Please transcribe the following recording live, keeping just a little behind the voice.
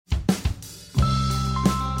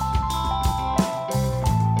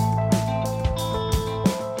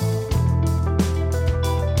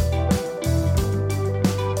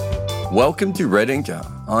Welcome to Red Inca.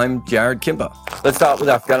 I'm Jared Kimber. Let's start with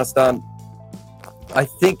Afghanistan. I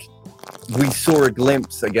think we saw a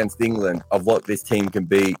glimpse against England of what this team can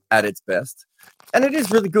be at its best. And it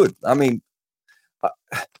is really good. I mean,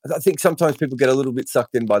 I think sometimes people get a little bit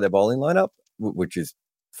sucked in by their bowling lineup, which is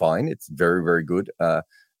fine. It's very, very good.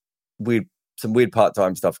 Some weird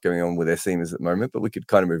part-time stuff going on with their seamers at the moment, but we could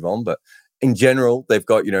kind of move on. But in general, they've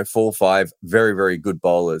got, 4 or 5 very, very good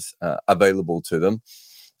bowlers available to them.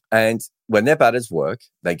 And when their batters work,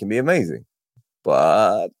 they can be amazing.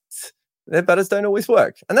 But their batters don't always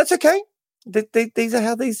work. And that's okay. These are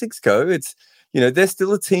how these things go. It's, they're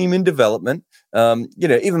still a team in development.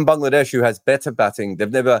 Even Bangladesh, who has better batting, I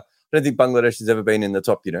don't think Bangladesh has ever been in the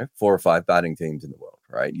top, 4 or 5 batting teams in the world,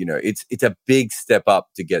 right? It's a big step up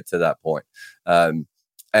to get to that point. So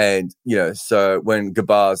when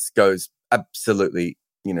Gabars goes absolutely,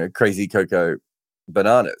 crazy cocoa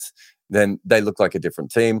bananas, then they look like a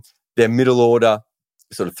different team. Their middle order,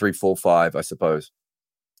 sort of 3, 4, 5, I suppose,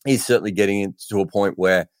 is certainly getting into a point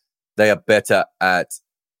where they are better at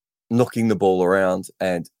knocking the ball around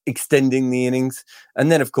and extending the innings.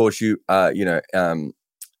 And then, of course, you have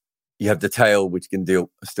the tail, which can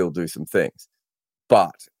still do some things.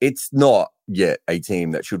 But it's not yet a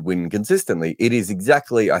team that should win consistently. It is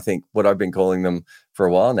exactly, I think, what I've been calling them for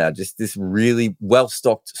a while now, just this really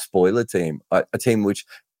well-stocked spoiler team, a team which,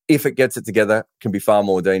 if it gets it together, can be far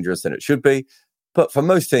more dangerous than it should be. But for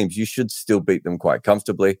most teams, you should still beat them quite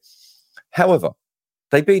comfortably. However,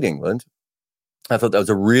 they beat England. I thought that was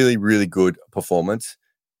a really, really good performance,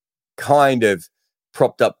 kind of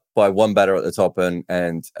propped up by one batter at the top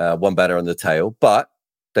and one batter on the tail, but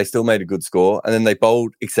they still made a good score, and then they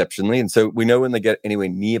bowled exceptionally. And so we know when they get anywhere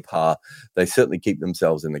near par, they certainly keep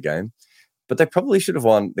themselves in the game. But they probably should have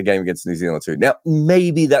won the game against New Zealand too. Now,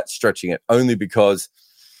 maybe that's stretching it, only because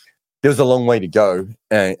there was a long way to go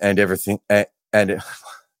and everything. And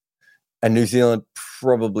New Zealand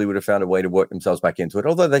probably would have found a way to work themselves back into it,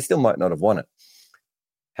 although they still might not have won it.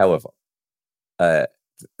 However,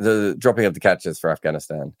 the dropping of the catches for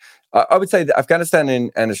Afghanistan, I would say that Afghanistan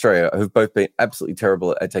and Australia have both been absolutely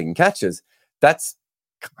terrible at taking catches. I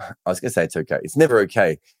was going to say it's okay. It's never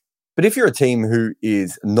okay. But if you're a team who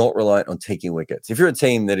is not reliant on taking wickets, if you're a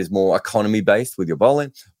team that is more economy-based with your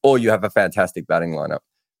bowling, or you have a fantastic batting lineup,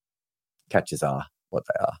 catches are what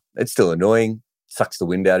they are. It's still annoying, sucks the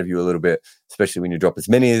wind out of you a little bit, especially when you drop as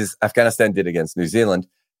many as Afghanistan did against New Zealand.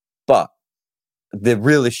 But the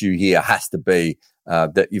real issue here has to be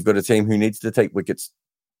that you've got a team who needs to take wickets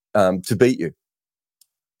to beat you.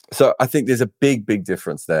 So I think there's a big, big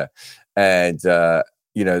difference there. And,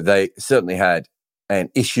 they certainly had an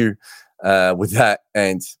issue with that.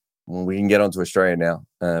 And we can get on to Australia now,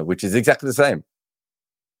 which is exactly the same.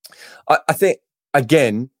 I think,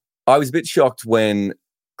 again, I was a bit shocked when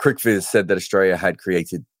CricViz said that Australia had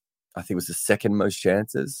created, I think it was the second most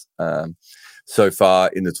chances so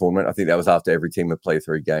far in the tournament. I think that was after every team had played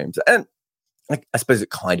 3 games. And I suppose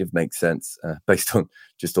it kind of makes sense based on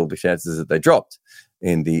just all the chances that they dropped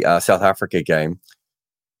in the South Africa game.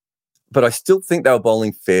 But I still think they were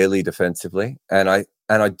bowling fairly defensively. And I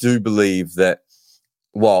do believe that,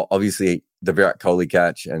 while obviously the Virat Kohli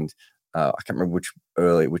catch and I can't remember which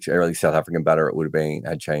early South African batter it would have been,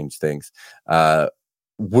 had changed things,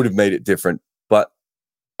 would have made it different. But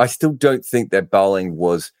I still don't think their bowling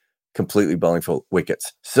was completely bowling for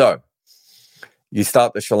wickets. So you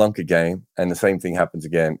start the Sri Lanka game and the same thing happens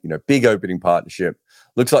again. Big opening partnership.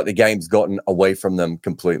 Looks like the game's gotten away from them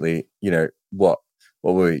completely. What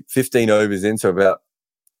were we? 15 overs in, so about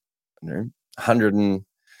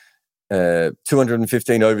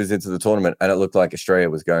 215 overs into the tournament, and it looked like Australia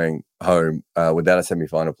was going home without a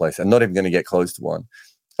semi-final place and not even going to get close to one.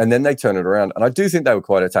 And then they turn it around, and I do think they were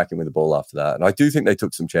quite attacking with the ball after that. And I do think they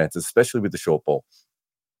took some chances, especially with the short ball.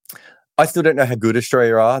 I still don't know how good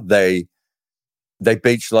Australia are. They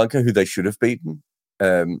beat Sri Lanka, who they should have beaten.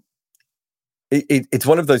 It's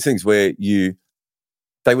one of those things where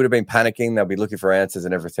they would have been panicking. They'll be looking for answers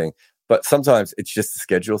and everything. But sometimes it's just a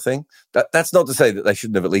schedule thing. That's not to say that they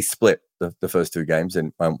shouldn't have at least split the first 2 games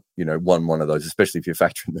and won one of those, especially if you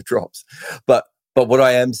factor in the drops. But what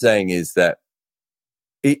I am saying is that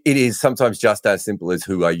it is sometimes just as simple as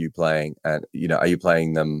who are you playing, and are you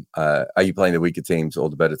playing them? Are you playing the weaker teams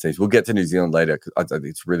or the better teams? We'll get to New Zealand later because I think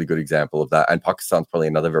it's a really good example of that, and Pakistan's probably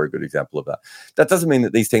another very good example of that. That doesn't mean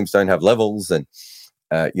that these teams don't have levels, and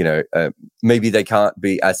maybe they can't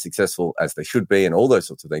be as successful as they should be, and all those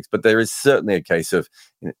sorts of things. But there is certainly a case of,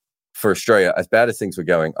 for Australia, as bad as things were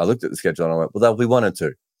going, I looked at the schedule and I went, well, they'll be 1 and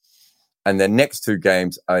 2, and their next 2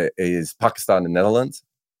 games is Pakistan and Netherlands.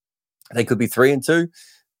 They could be 3 and 2.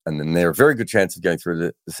 and then they're a very good chance of going through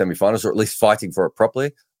the semi-finals, or at least fighting for it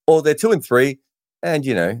properly. Or they're 2 and 3, and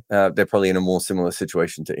they're probably in a more similar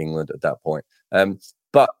situation to England at that point.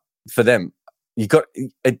 But for them,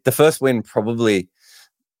 the first win probably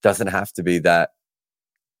doesn't have to be that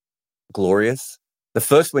glorious. The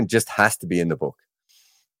first win just has to be in the book.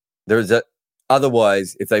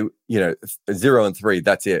 Otherwise, if they 0 and 3,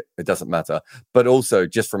 that's it. It doesn't matter. But also,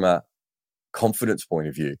 just from a confidence point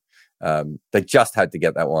of view, they just had to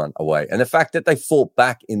get that one away. And the fact that they fought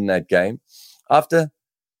back in that game after,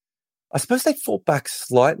 I suppose they fought back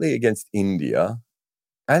slightly against India.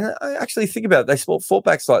 And I actually think about it, they fought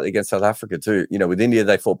back slightly against South Africa too. With India,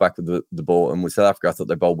 they fought back with the ball. And with South Africa, I thought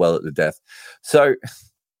they bowled well at the death. So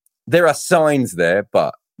there are signs there,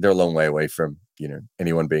 but they're a long way away from,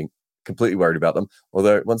 anyone being completely worried about them.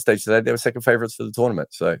 Although at one stage today, they were second favourites for the tournament.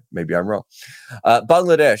 So maybe I'm wrong.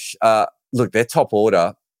 Bangladesh, look, their top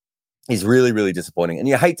order is really, really disappointing. And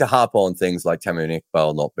you hate to harp on things like Tamim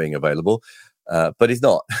Iqbal not being available, but he's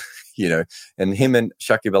not, and him and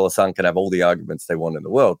Shakib Al Hasan can have all the arguments they want in the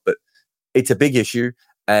world, but it's a big issue,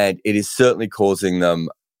 and it is certainly causing them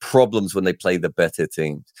problems when they play the better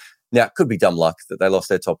teams. Now, it could be dumb luck that they lost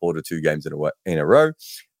their top order 2 games in a row.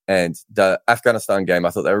 And the Afghanistan game, I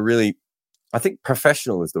thought they were really, I think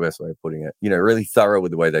professional is the best way of putting it, really thorough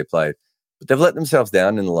with the way they played. But they've let themselves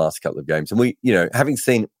down in the last couple of games. And we, having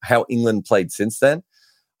seen how England played since then,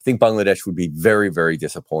 I think Bangladesh would be very, very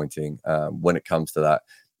disappointing when it comes to that.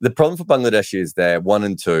 The problem for Bangladesh is they're 1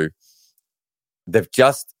 and 2. They've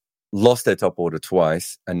just lost their top order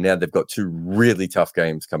twice, and now they've got 2 really tough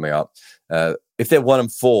games coming up. If they're 1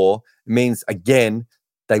 and 4, it means, again,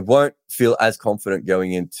 they won't feel as confident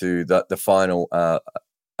going into the final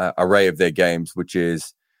array of their games, which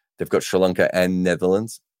is they've got Sri Lanka and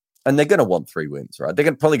Netherlands. And they're going to want 3 wins, right?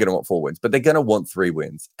 They're probably going to want 4 wins, but they're going to want 3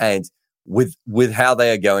 wins. And with how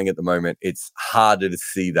they are going at the moment, it's harder to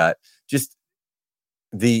see that. Just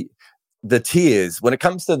the tiers, when it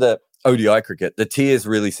comes to the ODI cricket, the tiers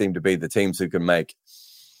really seem to be the teams who can make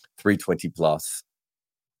 320 plus.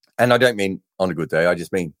 And I don't mean on a good day. I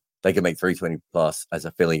just mean they can make 320 plus as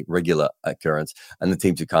a fairly regular occurrence, and the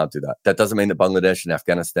teams who can't do that. That doesn't mean that Bangladesh and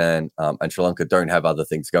Afghanistan and Sri Lanka don't have other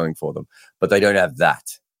things going for them, but they don't have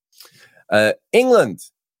that. England,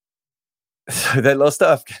 so they lost to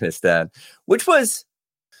Afghanistan, which was,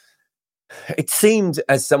 it seemed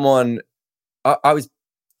as someone, I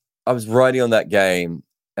was writing on that game,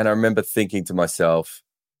 and I remember thinking to myself,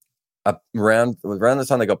 around the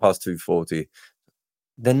time they got past 240,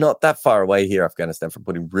 they're not that far away here, Afghanistan, from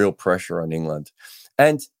putting real pressure on England.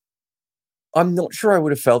 And I'm not sure I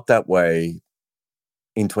would have felt that way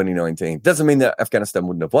in 2019. Doesn't mean that Afghanistan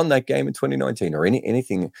wouldn't have won that game in 2019 or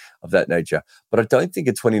anything of that nature. But I don't think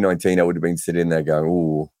in 2019 I would have been sitting there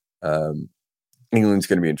going, England's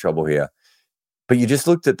going to be in trouble here. But you just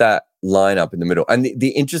looked at that lineup in the middle. And the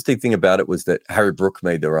interesting thing about it was that Harry Brook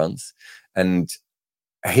made the runs. And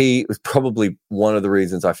he was probably one of the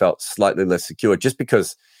reasons I felt slightly less secure, just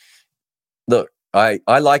because, look, I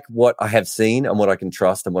like what I have seen and what I can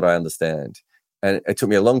trust and what I understand. And it took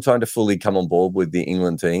me a long time to fully come on board with the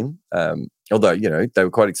England team. Although, they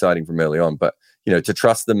were quite exciting from early on, but, to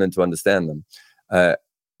trust them and to understand them.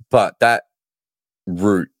 But that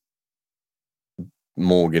route,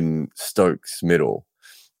 Morgan, Stokes, middle,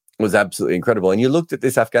 was absolutely incredible. And you looked at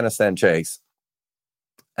this Afghanistan chase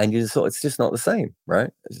and you just thought, it's just not the same, right?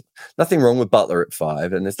 There's nothing wrong with Butler at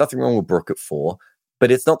 5, and there's nothing wrong with Brook at 4, but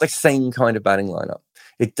it's not the same kind of batting lineup.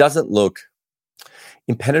 It doesn't look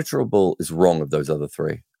impenetrable is wrong of those other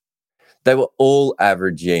 3. They were all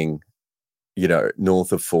averaging,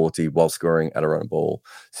 north of 40 while scoring at a run ball.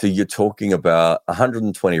 So you're talking about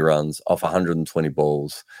 120 runs off 120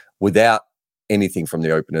 balls without anything from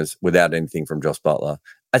the openers, without anything from Jos Buttler,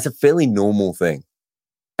 as a fairly normal thing.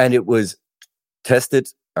 And it was tested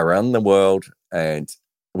around the world, and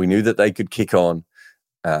we knew that they could kick on.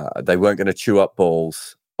 They weren't going to chew up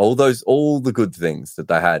balls, all the good things that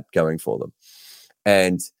they had going for them.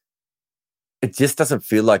 And it just doesn't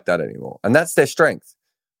feel like that anymore. And that's their strength.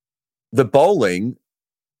 The bowling,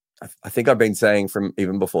 I think I've been saying from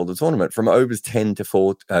even before the tournament, from overs 10 to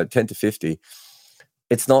 50,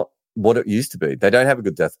 it's not what it used to be. They don't have a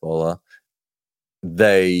good death bowler.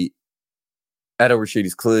 Adil Rashid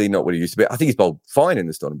is clearly not what he used to be. I think he's bowled fine in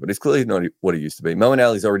this tournament, but he's clearly not what he used to be. Moeen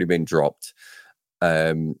Ali's already been dropped.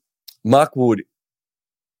 Mark Wood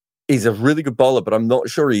is a really good bowler, but I'm not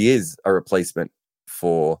sure he is a replacement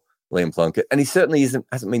for Liam Plunkett. And he certainly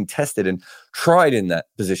hasn't been tested and tried in that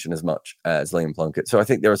position as much as Liam Plunkett. So I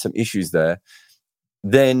think there are some issues there.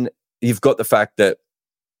 Then you've got the fact that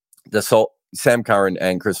Sam Curran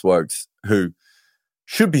and Chris Wokes, who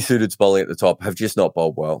should be suited to bowling at the top have just not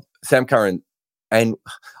bowled well. Sam Curran, and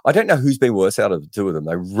I don't know who's been worse out of the two of them.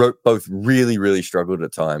 They both really, really struggled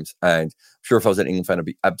at times. And I'm sure if I was an England fan, I'd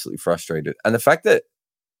be absolutely frustrated. And the fact that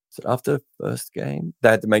after the first game, they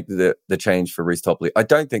had to make the change for Reece Topley, I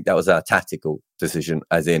don't think that was a tactical decision,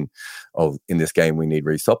 as in this game, we need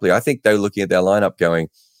Reece Topley. I think they were looking at their lineup going,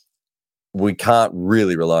 we can't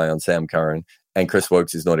really rely on Sam Curran, and Chris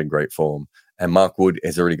Woakes is not in great form. And Mark Wood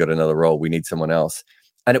has already got another role. We need someone else.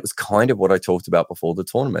 And it was kind of what I talked about before the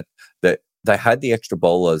tournament, that they had the extra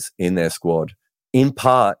bowlers in their squad, in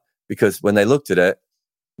part because when they looked at it,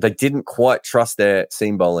 they didn't quite trust their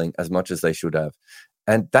seam bowling as much as they should have.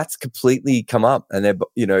 And that's completely come up. And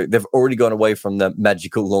they've already gone away from the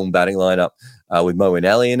magical long batting lineup with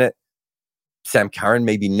Moeen Ali in it. Sam Curran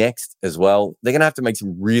maybe next as well. They're going to have to make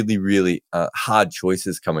some really, really hard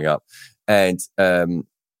choices coming up. And,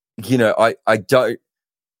 I don't,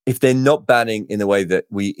 if they're not batting in the way that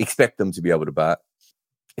we expect them to be able to bat,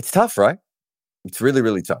 it's tough, right? It's really,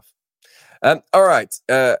 really tough. All right.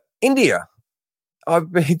 India.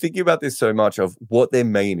 I've been thinking about this so much of what their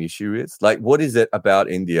main issue is. Like, what is it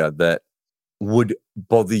about India that would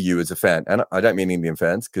bother you as a fan? And I don't mean Indian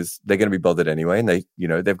fans, because they're going to be bothered anyway. And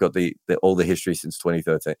they've got all the history since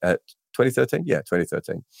 2013. 2013? Yeah,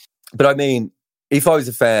 2013. But I mean, if I was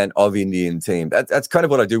a fan of Indian team, that's kind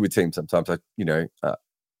of what I do with teams sometimes.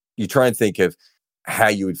 You try and think of how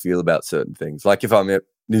you would feel about certain things. Like if I'm a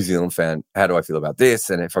New Zealand fan, how do I feel about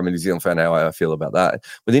this? And if I'm a New Zealand fan, how I feel about that.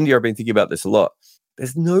 With India, I've been thinking about this a lot.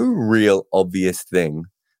 There's no real obvious thing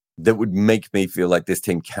that would make me feel like this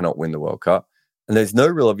team cannot win the World Cup. And there's no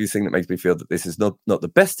real obvious thing that makes me feel that this is not the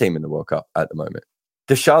best team in the World Cup at the moment.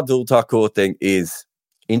 The Shardul Thakur thing is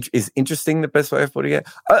interesting, the best way of putting it.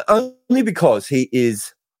 Only because he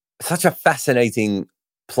is such a fascinating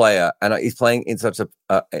player and he's playing in such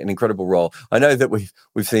an incredible role. I know that we've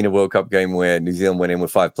seen a World Cup game where New Zealand went in with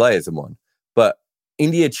 5 players and won, but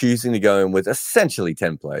India choosing to go in with essentially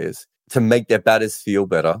 10 players to make their batters feel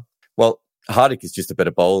better. Well, Hardik is just a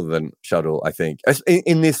better bowler than Shardul, I think,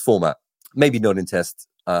 in this format. Maybe not in Test,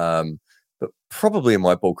 but probably in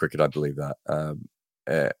white ball cricket, I believe that.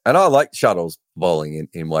 And I like Shardul's bowling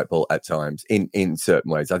in white ball at times, in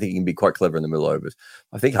certain ways. I think he can be quite clever in the middle overs.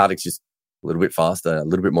 I think Hardik's just a little bit faster, a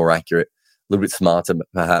little bit more accurate, a little bit smarter,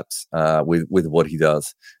 perhaps, with what he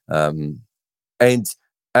does. And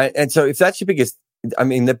so if that's your biggest,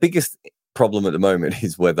 the biggest problem at the moment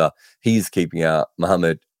is whether he's keeping out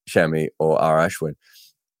Mohammad Shami or R. Ashwin.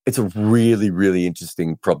 It's a really, really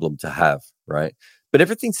interesting problem to have, right? But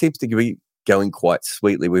everything seems to be going quite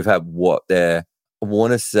sweetly. We've had I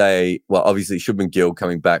want to say, well, obviously Shubman Gill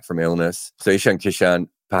coming back from illness. So Ishan Kishan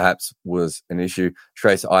perhaps was an issue.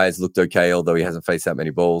 Shreyas Iyer looked okay, although he hasn't faced that many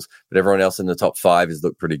balls. But everyone else in the top 5 has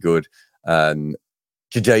looked pretty good.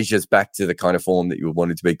 Jadeja's back to the kind of form that you would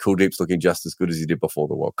want it to be. Kuldeep's looking just as good as he did before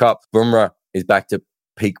the World Cup. Bumrah is back to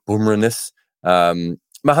peak Bumrahness.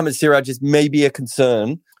 Mohammad Siraj is maybe a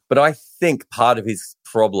concern, but I think part of his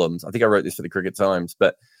problems, I think I wrote this for the Cricket Times,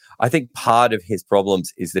 but I think part of his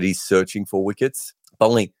problems is that he's searching for wickets,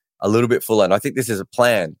 bowling a little bit fuller. And I think this is a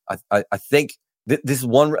plan. I think this is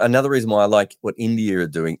another reason why I like what India are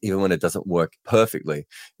doing, even when it doesn't work perfectly,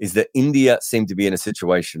 is that India seem to be in a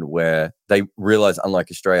situation where they realize,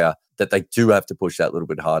 unlike Australia, that they do have to push that little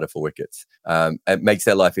bit harder for wickets. It makes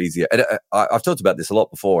their life easier. And I've talked about this a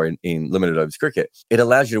lot before in limited overs cricket. It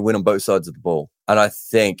allows you to win on both sides of the ball. And I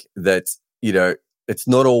think that, it's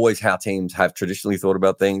not always how teams have traditionally thought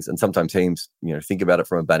about things. And sometimes teams, think about it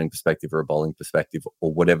from a batting perspective or a bowling perspective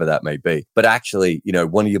or whatever that may be. But actually,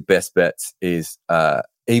 one of your best bets is,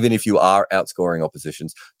 even if you are outscoring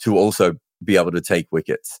oppositions, to also be able to take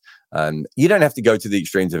wickets. You don't have to go to the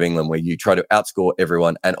extremes of England where you try to outscore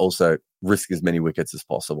everyone and also risk as many wickets as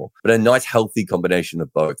possible. But a nice, healthy combination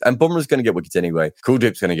of both. And Bumrah's going to get wickets anyway.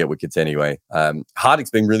 Kuldeep's going to get wickets anyway.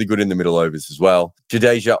 Hardik's been really good in the middle overs as well.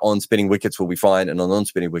 Jadeja on spinning wickets will be fine, and on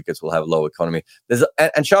non-spinning wickets will have a low economy.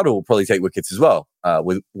 And Shardul will probably take wickets as well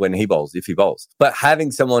when he bowls, if he bowls. But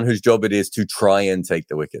having someone whose job it is to try and take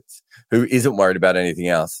the wickets, who isn't worried about anything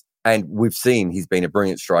else, and we've seen he's been a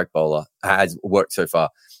brilliant strike bowler, has worked so far.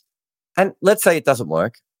 And let's say it doesn't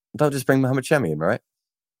work, they'll just bring Mohammad Shami in, right?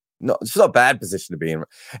 No, it's not a bad position to be in.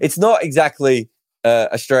 It's not exactly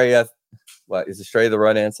Australia. Well, is Australia the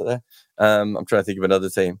right answer there? I'm trying to think of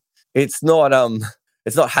another team. It's not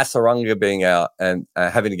Hasaranga being out and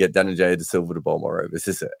having to get Dhananjaya de Silva to bowl more overs,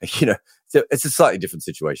 is it? It's a slightly different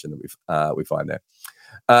situation that we find there.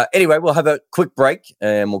 Anyway, we'll have a quick break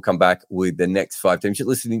and we'll come back with the next 5 teams. You're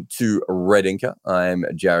listening to Red Inker. I'm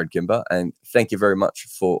Jared Kimber, and thank you very much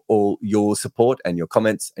for all your support and your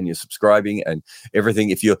comments and your subscribing and everything.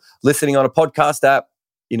 If you're listening on a podcast app,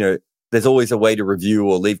 there's always a way to review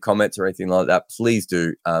or leave comments or anything like that. Please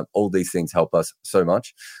do. All these things help us so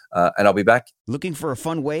much. And I'll be back. Looking for a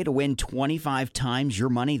fun way to win 25 times your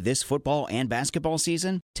money this football and basketball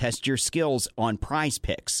season? Test your skills on Prize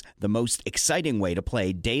Picks, the most exciting way to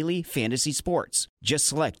play daily fantasy sports. Just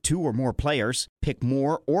select 2 or more players, pick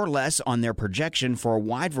more or less on their projection for a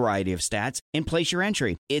wide variety of stats, and place your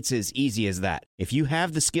entry. It's as easy as that. If you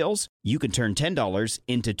have the skills, you can turn $10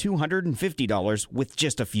 into $250 with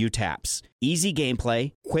just a few taps. Easy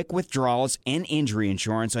gameplay, quick withdrawals, and injury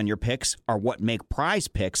insurance on your picks are what make Prize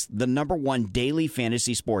Picks the #1 daily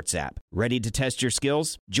fantasy sports app. Ready to test your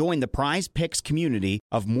skills? Join the Prize Picks community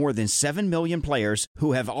of more than 7 million players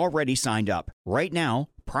who have already signed up. Right now,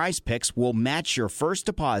 Prize Picks will match your first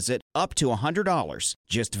deposit up to $100.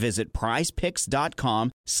 Just visit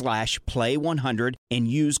prizepicks.com/play100 and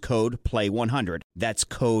use code play100. That's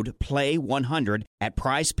code play100 at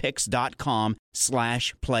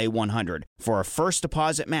prizepicks.com/play100 for a first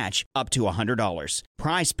deposit match up to $100.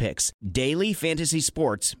 Prize Picks, daily fantasy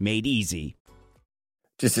sports made easy.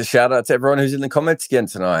 Just a shout out to everyone who's in the comments again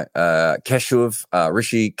tonight. Keshuv,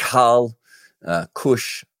 Rishi, Carl,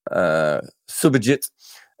 Kush, Subhajit.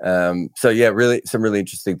 So yeah, really some really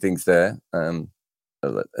interesting things there.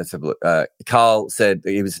 Let's have a look. Carl said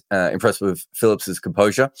that he was impressed with Phillips's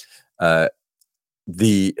composure. I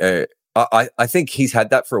think he's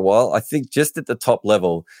had that for a while. I think just at the top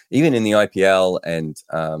level, even in the IPL and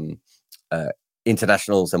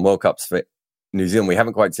internationals and World Cups for New Zealand, we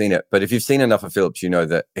haven't quite seen it. But if you've seen enough of Phillips, you know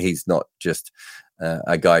that he's not just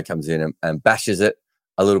a guy who comes in and bashes it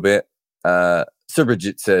a little bit.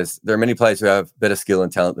 Subhajit says, there are many players who have better skill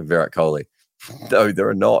and talent than Virat Kohli. No, there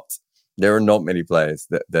are not. There are not many players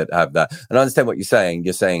that have that. And I understand what you're saying.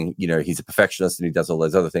 You're saying, he's a perfectionist and he does all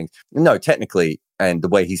those other things. No, technically, and the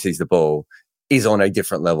way he sees the ball is on a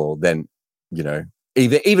different level than,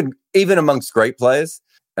 even amongst great players.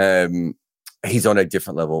 He's on a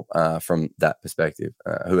different level from that perspective.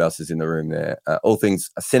 Who else is in the room there? All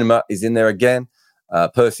Things Cinema is in there again.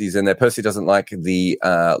 Percy's in there. Percy doesn't like the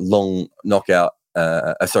long knockout.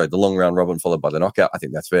 The long round robin followed by the knockout. I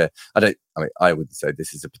think that's fair. I wouldn't say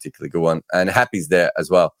this is a particularly good one. And Happy's there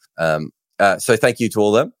as well. So thank you to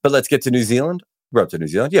all of them. But let's get to New Zealand. We're up to New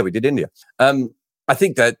Zealand. Yeah, we did India. I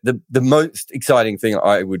think that the most exciting thing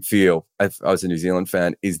I would feel if I was a New Zealand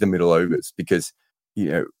fan is the middle overs, because,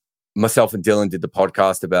 myself and Dylan did the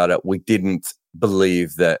podcast about it. We didn't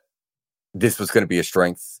believe that this was going to be a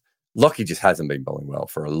strength. Lockie just hasn't been bowling well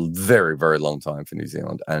for a very, very long time for New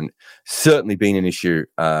Zealand, and certainly been an issue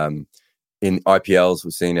in IPLs.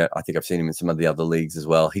 We've seen it. I think I've seen him in some of the other leagues as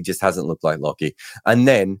well. He just hasn't looked like Lockie. And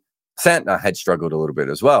then Santner had struggled a little bit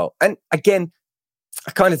as well. And again,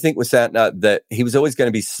 I kind of think with Santner that he was always going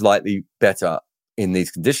to be slightly better in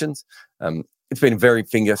these conditions. It's been very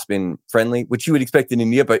finger spin friendly, which you would expect in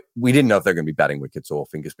India, but we didn't know if they're going to be batting wickets or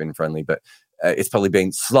finger spin friendly. But it's probably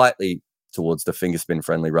been slightly towards the finger spin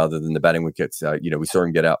friendly rather than the batting wickets. We saw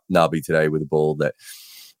him get out Nabi today with a ball that,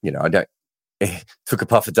 took a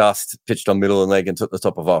puff of dust, pitched on middle and leg and took the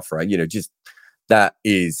top of off, right? Just that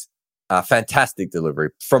is a fantastic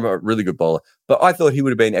delivery from a really good bowler. But I thought he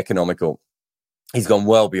would have been economical. He's gone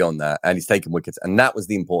well beyond that, and he's taken wickets. And that was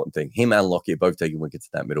the important thing. Him and Lockie are both taking wickets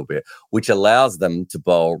in that middle bit, which allows them to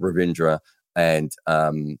bowl Ravindra and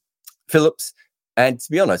Phillips. And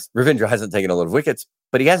to be honest, Ravindra hasn't taken a lot of wickets,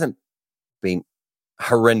 but he hasn't been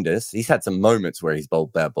horrendous. He's had some moments where he's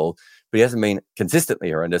bowled bad ball, but he hasn't been consistently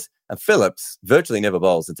horrendous. And Phillips virtually never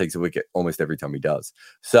bowls and takes a wicket almost every time he does.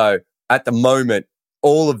 So at the moment,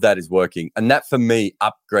 all of that is working. And that, for me,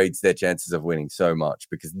 upgrades their chances of winning so much,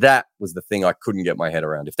 because that was the thing I couldn't get my head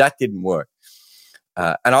around. If that didn't work,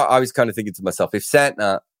 and I was kind of thinking to myself, if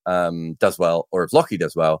Santner does well, or if Lockie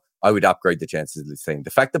does well, I would upgrade the chances of this team.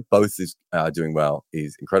 The fact that both is doing well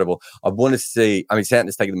is incredible. I want to see,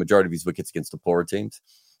 Santner's taking the majority of his wickets against the poorer teams,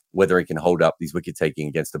 whether he can hold up these wicket taking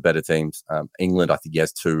against the better teams. England, I think he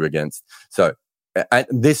has 2 against. So, and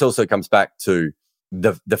this also comes back to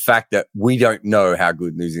the fact that we don't know how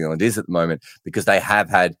good New Zealand is at the moment, because they have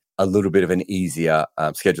had a little bit of an easier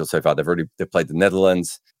schedule so far. They've played the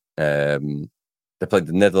Netherlands,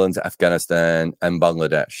 Afghanistan, and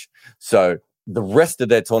Bangladesh. So the rest of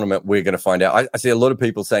their tournament, we're going to find out. I see a lot of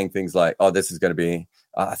people saying things like, "Oh, this is going to be."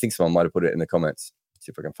 I think someone might have put it in the comments. Let's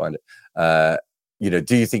see if I can find it.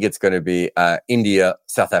 Do you think it's going to be India,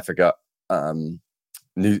 South Africa, or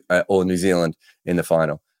New Zealand in the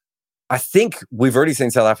final? I think we've already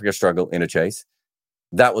seen South Africa struggle in a chase.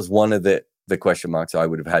 That was one of the question marks I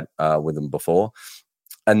would have had with them before.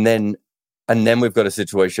 And then we've got a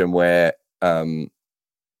situation where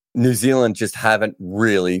New Zealand just haven't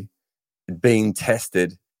really been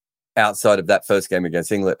tested outside of that first game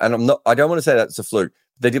against England. And I don't want to say that's a fluke.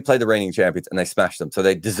 They did play the reigning champions and they smashed them. So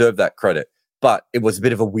they deserve that credit. But it was a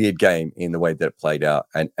bit of a weird game in the way that it played out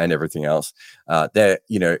and everything else. They're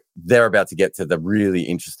about to get to the really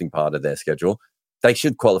interesting part of their schedule. They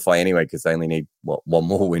should qualify anyway because they only need one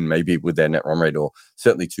more win, maybe with their net run rate, or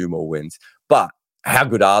certainly 2 more wins. But how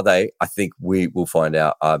good are they? I think we will find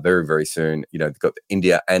out very, very soon. They've got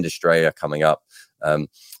India and Australia coming up.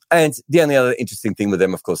 And the only other interesting thing with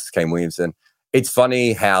them, of course, is Kane Williamson. It's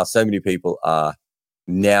funny how so many people are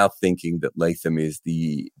now thinking that Latham is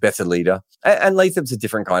the better leader. And Latham's a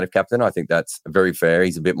different kind of captain. I think that's very fair.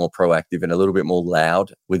 He's a bit more proactive and a little bit more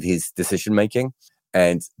loud with his decision-making.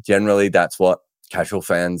 And generally, that's what casual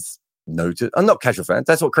fans notice. Not casual fans.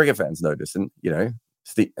 That's what cricket fans notice. And,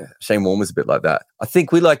 Shane Warne was a bit like that. I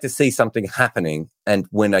think we like to see something happening. And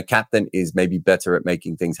when a captain is maybe better at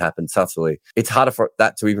making things happen subtly, it's harder for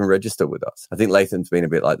that to even register with us. I think Latham's been a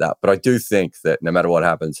bit like that. But I do think that no matter what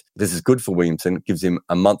happens, this is good for Williamson. It gives him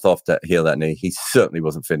a month off to heal that knee. He certainly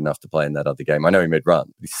wasn't fit enough to play in that other game. I know he made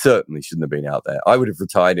runs, but he certainly shouldn't have been out there. I would have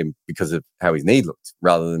retired him because of how his knee looked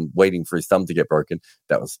rather than waiting for his thumb to get broken.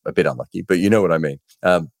 That was a bit unlucky, but you know what I mean.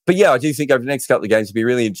 But yeah, I do think over the next couple of games, it'd be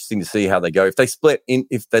really interesting to see how they go. If they split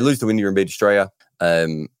if they lose to India and beat Australia,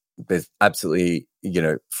 there's absolutely,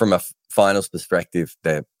 from a finals perspective,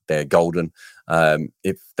 they're golden.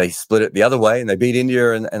 If they split it the other way and they beat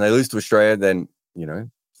India and they lose to Australia, then,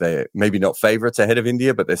 they're maybe not favourites ahead of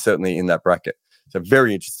India, but they're certainly in that bracket. So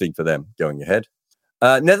very interesting for them going ahead.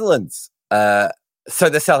 Netherlands. So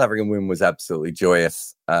the South African win was absolutely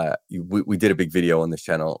joyous. We did a big video on this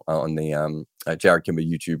channel, on the Jared Kimber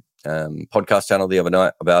YouTube podcast channel the other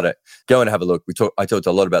night about it. Go and have a look. I talked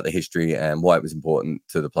a lot about the history and why it was important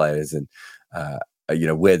to the players and,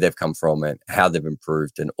 where they've come from and how they've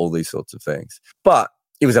improved and all these sorts of things. But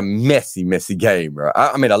it was a messy, messy game, right?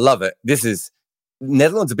 I mean, I love it.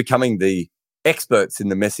 Netherlands are becoming the experts in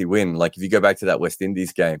the messy win. Like if you go back to that West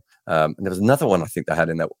Indies game, and there was another one I think they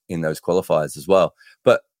had in those qualifiers as well.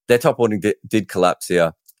 But their top order did collapse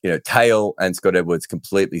here. Tail and Scott Edwards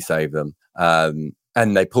completely saved them.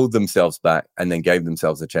 And they pulled themselves back and then gave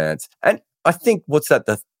themselves a chance. And I think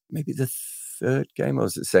maybe the third game or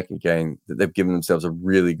was it the second game that they've given themselves a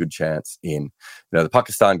really good chance in. The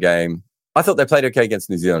Pakistan game, I thought they played okay against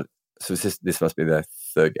New Zealand. So this must be their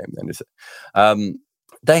third game then, is it?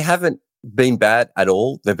 They haven't been bad at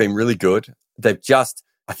all. They've been really good.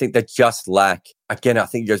 I think they just lack, again, I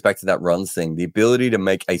think it goes back to that runs thing, the ability to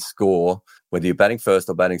make a score, whether you're batting first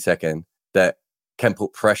or batting second, that can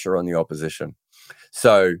put pressure on the opposition.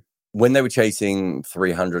 So when they were chasing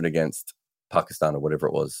 300 against Pakistan or whatever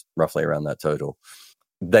it was, roughly around that total,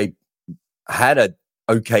 they had an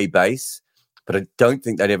okay base, but I don't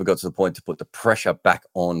think they'd ever got to the point to put the pressure back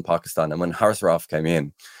on Pakistan. And when Haris Rauf came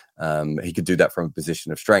in, he could do that from a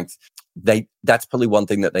position of strength. That's probably one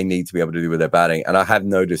thing that they need to be able to do with their batting. And I have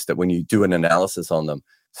noticed that when you do an analysis on them,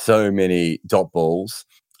 so many dot balls,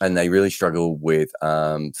 and they really struggle with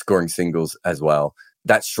scoring singles as well.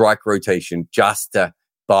 That strike rotation, just to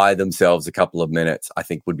buy themselves a couple of minutes, I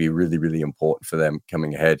think would be really, really important for them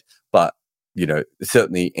coming ahead. But,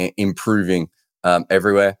 certainly improving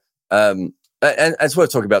everywhere. And it's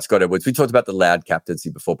worth talking about Scott Edwards. We talked about the loud captaincy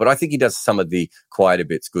before, but I think he does some of the quieter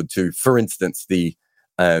bits good too. For instance, he's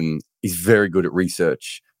very good at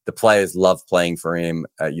research. The players love playing for him.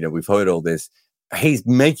 We've heard all this. He's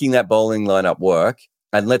making that bowling lineup work.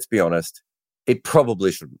 And let's be honest, it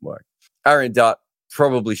probably shouldn't work. Aaron Dutt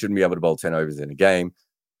probably shouldn't be able to bowl 10 overs in a game.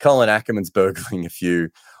 Colin Ackerman's burgling a few.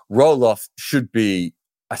 Roloff should be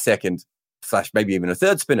a second / maybe even a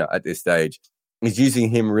third spinner at this stage. He's using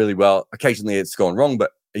him really well. Occasionally it's gone wrong,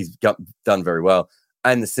 but he's done very well.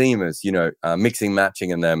 And the seamers, mixing,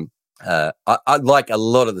 matching, and them. I like a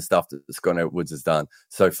lot of the stuff that Scott Edwards has done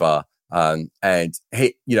so far. And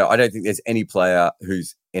he, I don't think there's any player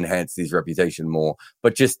who's enhanced his reputation more,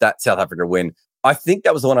 but just that South Africa win. I think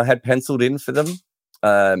that was the one I had penciled in for them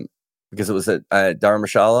because it was at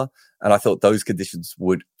Dharamshala, and I thought those conditions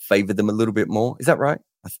would favour them a little bit more. Is that right?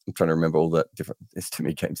 I'm trying to remember all the different. There's too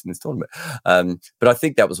many games in this tournament, but I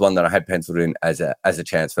think that was one that I had penciled in as a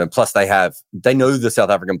chance for them. Plus, they know the South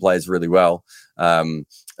African players really well.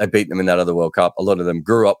 They beat them in that other World Cup. A lot of them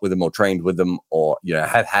grew up with them or trained with them, or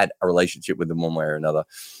have had a relationship with them one way or another.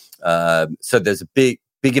 So there's a big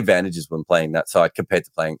advantages when playing that side compared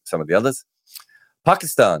to playing some of the others.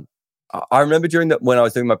 Pakistan, I remember when I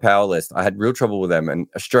was doing my power list, I had real trouble with them, and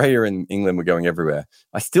Australia and England were going everywhere.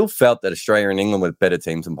 I still felt that Australia and England were better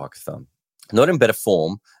teams than Pakistan. Not in better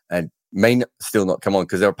form, and still not come on,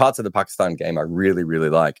 because there are parts of the Pakistan game I really, really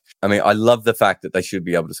like. I mean, I love the fact that they should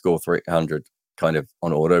be able to score 300 kind of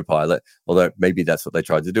on autopilot, although maybe that's what they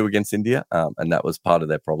tried to do against India, and that was part of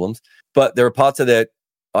their problems. But there are parts of their,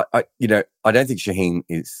 I don't think Shaheen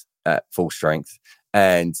is at full strength,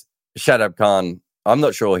 and Shadab Khan, I'm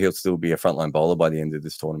not sure he'll still be a frontline bowler by the end of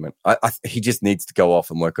this tournament. He just needs to go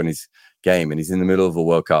off and work on his game, and he's in the middle of a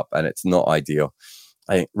World Cup, and it's not ideal.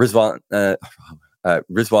 I think Rizwan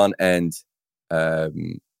and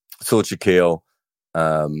Sul Shakil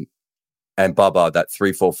and Baba, that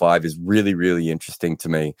 3-4-5 is really, really interesting to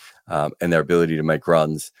me, and their ability to make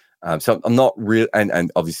runs. So I'm not real,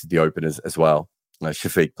 and obviously the openers as well.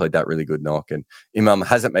 Shafiq played that really good knock, and Imam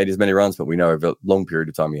hasn't made as many runs, but we know over a long period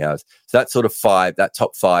of time he has. So that sort of that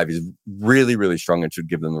top five is really, really strong and should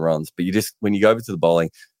give them the runs. But when you go over to the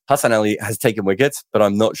bowling, Hassan Ali has taken wickets, but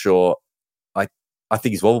I'm not sure. I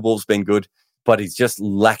think his wobble ball's been good, but he's just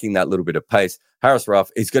lacking that little bit of pace. Haris Rauf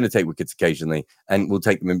is going to take wickets occasionally, and will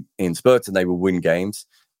take them in spurts, and they will win games.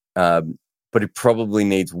 But it probably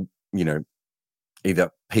needs,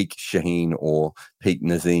 either peak Shaheen or peak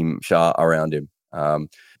Nazim Shah around him.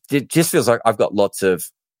 It just feels like I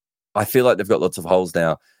feel like they've got lots of holes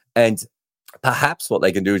now, and perhaps what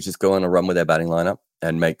they can do is just go on a run with their batting lineup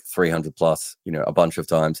and make 300 plus, a bunch of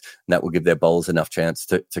times, and that will give their bowlers enough chance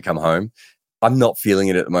to come home. I'm not feeling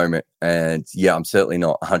it at the moment, and I'm certainly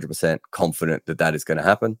not 100% confident that is going to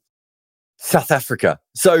happen. South Africa.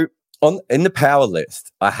 So in the power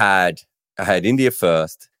list, I had India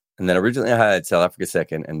first, and then originally I had South Africa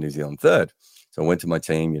second and New Zealand third. So I went to my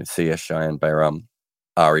team, CS, Cheyenne, Bayram,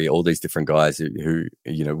 Ari, all these different guys who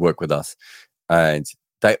work with us, and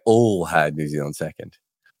they all had New Zealand second.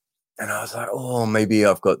 And I was like, oh, maybe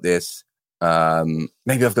I've got this.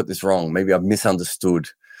 Maybe I've got this wrong. Maybe I've misunderstood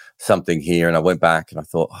something here. And I went back and I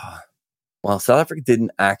thought, South Africa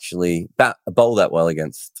didn't actually bowl that well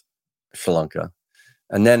against Sri Lanka.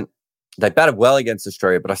 And then they batted well against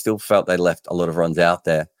Australia, but I still felt they left a lot of runs out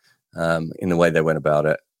there in the way they went about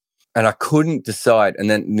it. And I couldn't decide. And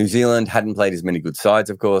then New Zealand hadn't played as many good sides,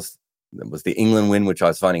 of course. There was the England win, which I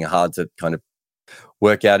was finding hard to kind of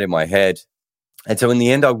work out in my head. And so in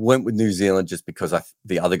the end, I went with New Zealand just because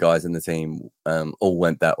the other guys in the team all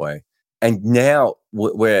went that way. And now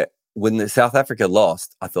when the South Africa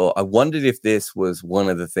lost, I wondered if this was one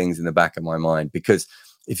of the things in the back of my mind, because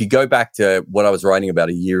if you go back to what I was writing about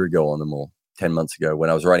a year ago on them, or 10 months ago, when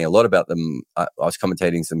I was writing a lot about them, I was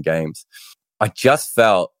commentating some games. I just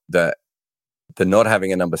felt that they're not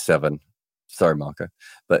having a number 7. Sorry, Marco,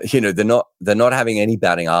 but they're not having any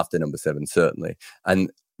batting after number 7, certainly.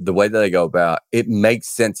 And the way that they go about it makes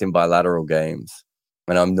sense in bilateral games,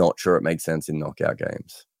 and I'm not sure it makes sense in knockout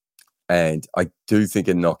games. And I do think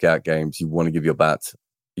in knockout games, you want to give your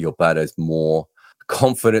batters more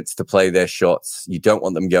confidence to play their shots. You don't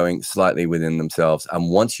want them going slightly within themselves. And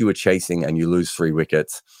once you are chasing and you lose 3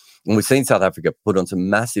 wickets, and we've seen South Africa put on some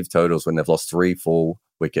massive totals when they've lost 3-4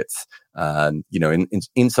 wickets,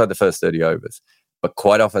 inside the first 30 overs. But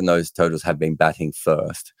quite often those totals have been batting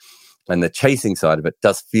first. And the chasing side of it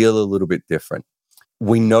does feel a little bit different.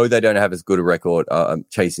 We know they don't have as good a record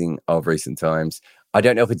chasing of recent times. I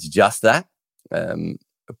don't know if it's just that,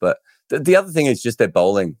 but the other thing is just their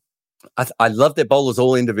bowling. I love their bowlers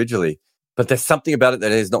all individually, but there's something about it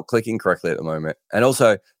that is not clicking correctly at the moment. And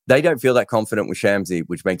also, they don't feel that confident with Shamsi,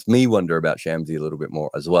 which makes me wonder about Shamsi a little bit more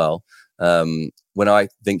as well. When I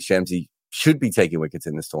think Shamsi should be taking wickets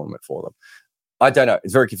in this tournament for them. I don't know.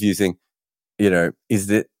 It's very confusing. I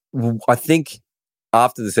think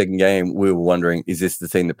after the second game, we were wondering, is this the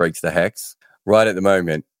thing that breaks the hex? Right at the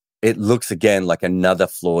moment, it looks again like another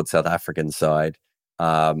flawed South African side.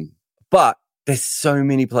 But there's so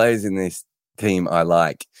many players in this team I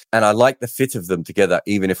like. And I like the fit of them together,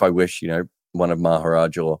 even if I wish, one of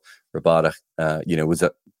Maharaj or Rabada, was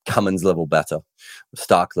a Cummins level batter,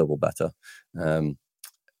 Stark level batter.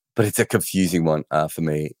 But it's a confusing one for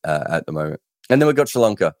me at the moment. And then we've got Sri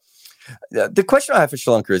Lanka. The question I have for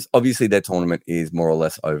Sri Lanka is, obviously their tournament is more or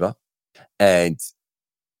less over. And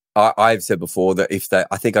I've said before that if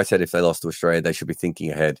they lost to Australia, they should be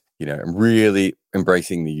thinking ahead, and really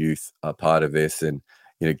embracing the youth part of this, and,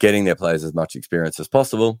 getting their players as much experience as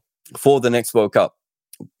possible for the next World Cup,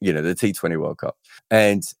 the T20 World Cup.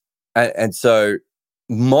 And so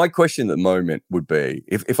my question at the moment would be,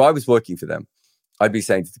 if I was working for them, I'd be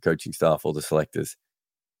saying to the coaching staff or the selectors,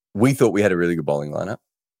 we thought we had a really good bowling lineup.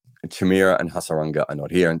 Chamira and Hasaranga are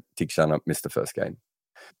not here, and Tikshana missed the first game.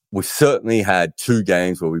 We've certainly had 2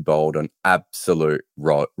 games where we bowled on absolute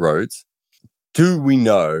roads. Do we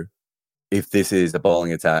know if this is a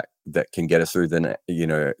bowling attack that can get us through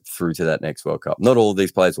through to that next World Cup? Not all of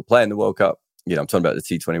these players will play in the World Cup. I'm talking about the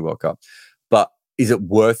T20 World Cup. But is it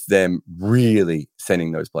worth them really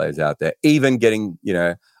sending those players out there? Even getting,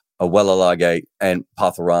 Awela Lage and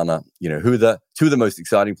Patharana, who are the 2 of the most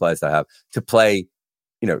exciting players they have to play,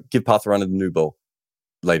 give Patharana the new ball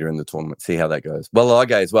later in the tournament, see how that goes. Well,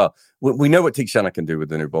 Lage as well. We know what Theekshana can do with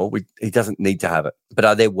the new ball. He doesn't need to have it. But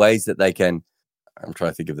are there ways that they can, I'm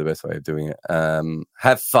trying to think of the best way of doing it,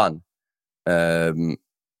 have fun with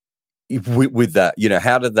that?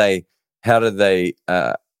 How do they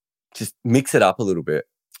just mix it up a little bit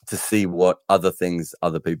to see what other things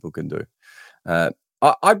other people can do?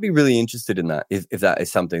 I'd be really interested in that if that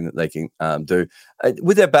is something that they can do.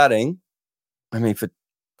 With their batting, I mean, for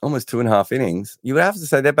almost 2.5 innings, you would have to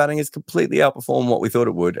say their batting has completely outperformed what we thought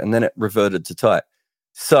it would, and then it reverted to tight.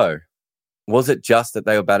 So was it just that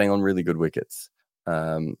they were batting on really good wickets?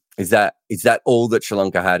 Is that all that Sri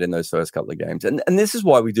Lanka had in those first couple of games? And this is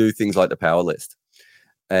why we do things like the power list.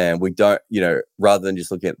 And we don't, rather than just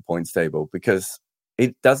looking at the points table, because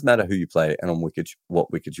it does matter who you play and on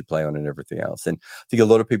what wickets you play on and everything else. And I think a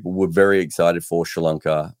lot of people were very excited for Sri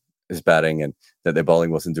Lanka's batting and that their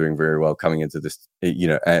bowling wasn't doing very well coming into this,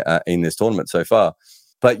 in this tournament so far.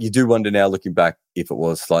 But you do wonder now, looking back, if it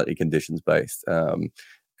was slightly conditions based.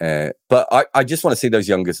 But I just want to see those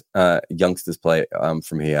youngsters play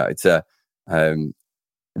from here. It's a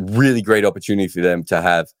really great opportunity for them to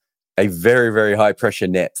have a very, very high pressure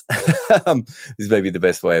net is maybe the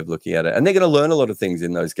best way of looking at it. And they're going to learn a lot of things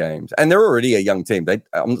in those games. And they're already a young team.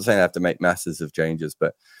 I'm not saying they have to make masses of changes,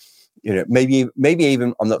 but maybe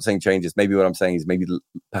even, I'm not saying changes. Maybe what I'm saying is maybe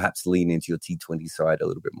perhaps lean into your T20 side a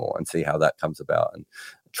little bit more and see how that comes about and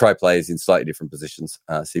try players in slightly different positions,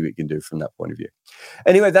 see what you can do from that point of view.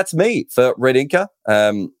 Anyway, that's me for Red Inca.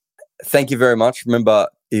 Thank you very much. Remember,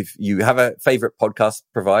 if you have a favorite podcast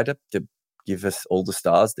provider, to give us all the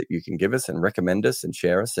stars that you can give us and recommend us and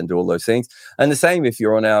share us and do all those things. And the same if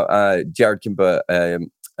you're on our Jared Kimber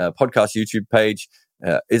podcast YouTube page.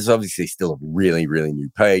 It's obviously still a really, really new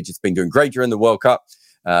page. It's been doing great during the World Cup,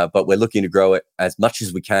 but we're looking to grow it as much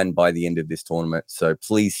as we can by the end of this tournament. So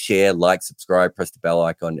please share, like, subscribe, press the bell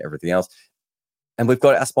icon, everything else. And we've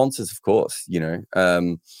got our sponsors, of course,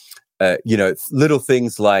 little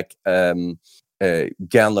things like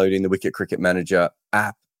downloading the Wicket Cricket Manager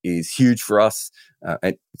app is huge for us,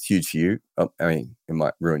 and it's huge for you. I mean, it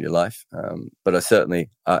might ruin your life, but I certainly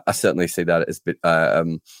see that as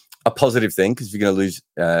a positive thing, because if you're going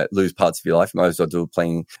to lose parts of your life, you might as well do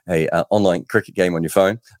playing a online cricket game on your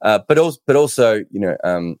phone. But also,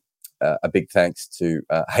 a big thanks to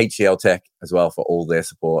HCL Tech as well for all their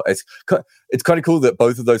support. It's kind of cool that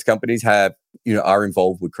both of those companies are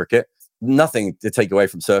involved with cricket. Nothing to take away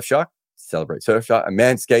from Surfshark. Celebrate Surfshark and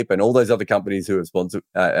Manscaped and all those other companies who have sponsored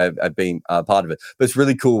have been part of it. But it's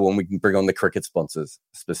really cool when we can bring on the cricket sponsors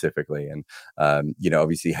specifically. And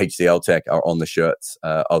obviously HCL Tech are on the shirts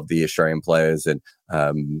of the Australian players, and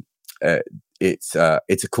it's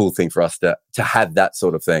a cool thing for us to have that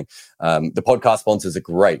sort of thing. The podcast sponsors are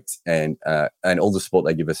great, and all the support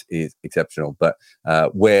they give us is exceptional. But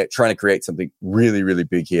we're trying to create something really, really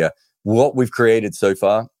big here. What we've created so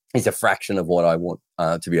far is a fraction of what I want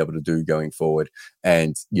to be able to do going forward.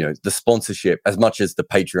 And, the sponsorship, as much as the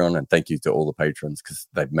Patreon, and thank you to all the patrons because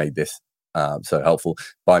they've made this so helpful.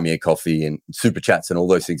 Buy me a coffee and super chats and all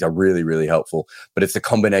those things are really, really helpful. But it's a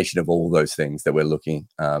combination of all those things that we're looking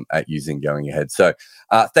at using going ahead. So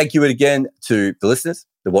thank you again to the listeners,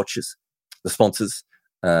 the watchers, the sponsors,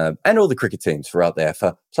 and all the cricket teams for out there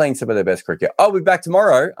for playing some of their best cricket. I'll be back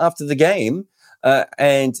tomorrow after the game.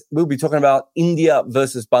 And we'll be talking about India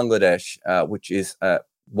versus Bangladesh, which is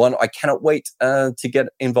one I cannot wait to get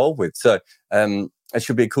involved with. So it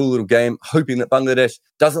should be a cool little game, hoping that Bangladesh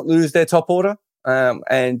doesn't lose their top order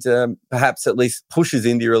and perhaps at least pushes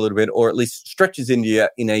India a little bit, or at least stretches India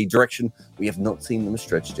in a direction we have not seen them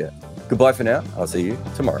stretched yet. Goodbye for now. I'll see you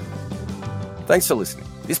tomorrow. Thanks for listening.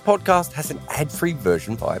 This podcast has an ad-free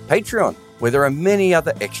version via Patreon, where there are many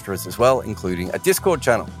other extras as well, including a Discord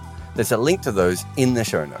channel. There's a link to those in the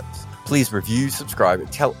show notes. Please review, subscribe, and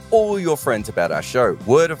tell all your friends about our show.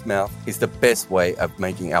 Word of mouth is the best way of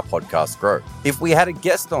making our podcast grow. If we had a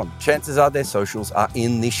guest on, chances are their socials are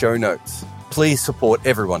in the show notes. Please support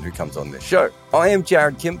everyone who comes on this show. I am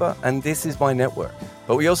Jared Kimber, and this is my network.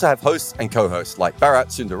 But we also have hosts and co-hosts like Bharat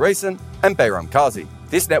Sundaresan and Bayram Kazi.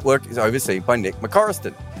 This network is overseen by Nick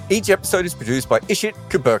McCorriston. Each episode is produced by Ishit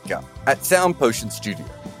Kuberka at Sound Potion Studio.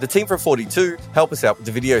 The team from 42 help us out with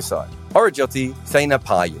the video side. Orajoti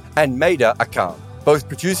Senapayu, and Maida Akan, both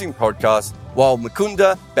producing podcasts, while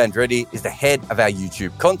Mukunda Bandreddi is the head of our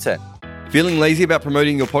YouTube content. Feeling lazy about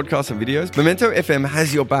promoting your podcasts and videos? Memento FM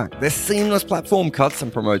has your back. Their seamless platform cuts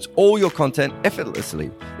and promotes all your content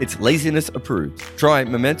effortlessly. It's laziness approved. Try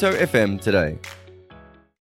Memento FM today.